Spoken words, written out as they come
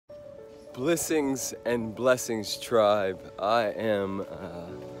Blessings and blessings, tribe. I am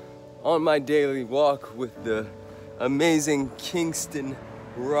on my daily walk with the amazing Kingston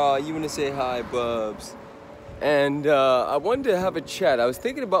Raw. You want to say hi, Bubs? And I wanted to have a chat. I was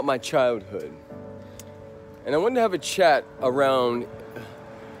thinking about my childhood, and I wanted to have a chat around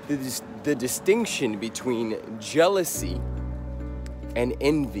the distinction between jealousy and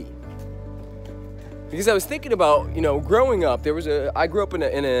envy. Because I was thinking about, growing up, I grew up in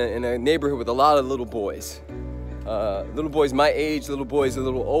a neighborhood with a lot of little boys. Little boys my age, little boys a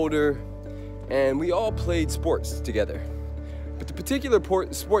little older, and we all played sports together. But the particular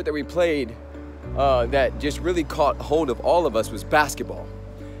sport that we played that just really caught hold of all of us was basketball.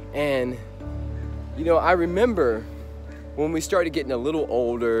 And, I remember when we started getting a little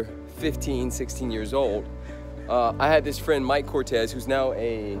older, 15, 16 years old, I had this friend, Mike Cortez, who's now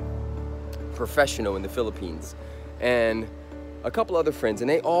a professional in the Philippines, and a couple other friends, and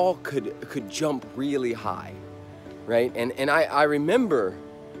they all could jump really high, right? And I remember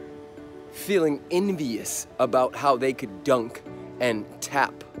feeling envious about how they could dunk and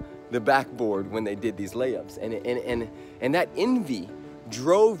tap the backboard when they did these layups, and that envy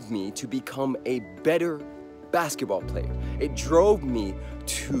drove me to become a better basketball player. It drove me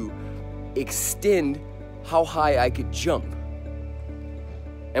to extend how high I could jump.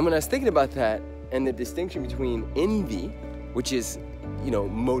 And when I was thinking about that and the distinction between envy, which is,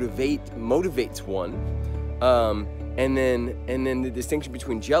 motivates one, and then the distinction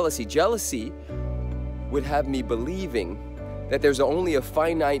between jealousy. Jealousy would have me believing that there's only a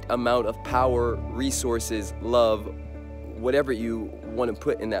finite amount of power, resources, love, whatever you want to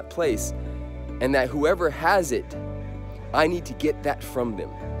put in that place, and that whoever has it, I need to get that from them.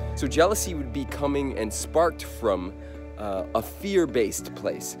 So jealousy would be coming and sparked from a fear-based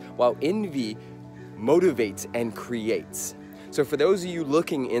place, while envy motivates and creates. So for those of you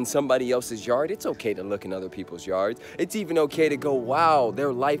looking in somebody else's yard, it's okay to look in other people's yards. It's even okay to go, wow,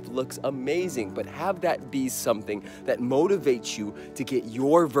 their life looks amazing, but have that be something that motivates you to get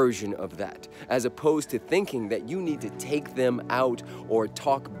your version of that, as opposed to thinking that you need to take them out or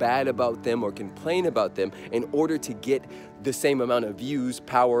talk bad about them or complain about them in order to get the same amount of views,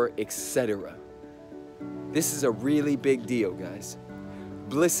 power, etc. This is a really big deal, guys.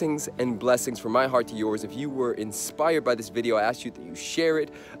 Blessings and blessings from my heart to yours. If you were inspired by this video, I ask you that you share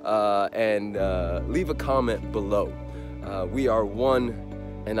it and leave a comment below. We are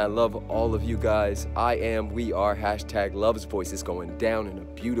one, and I love all of you guys. I am, we are, #Love's Voice is going down in a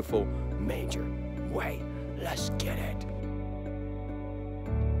beautiful, major way. Let's get it.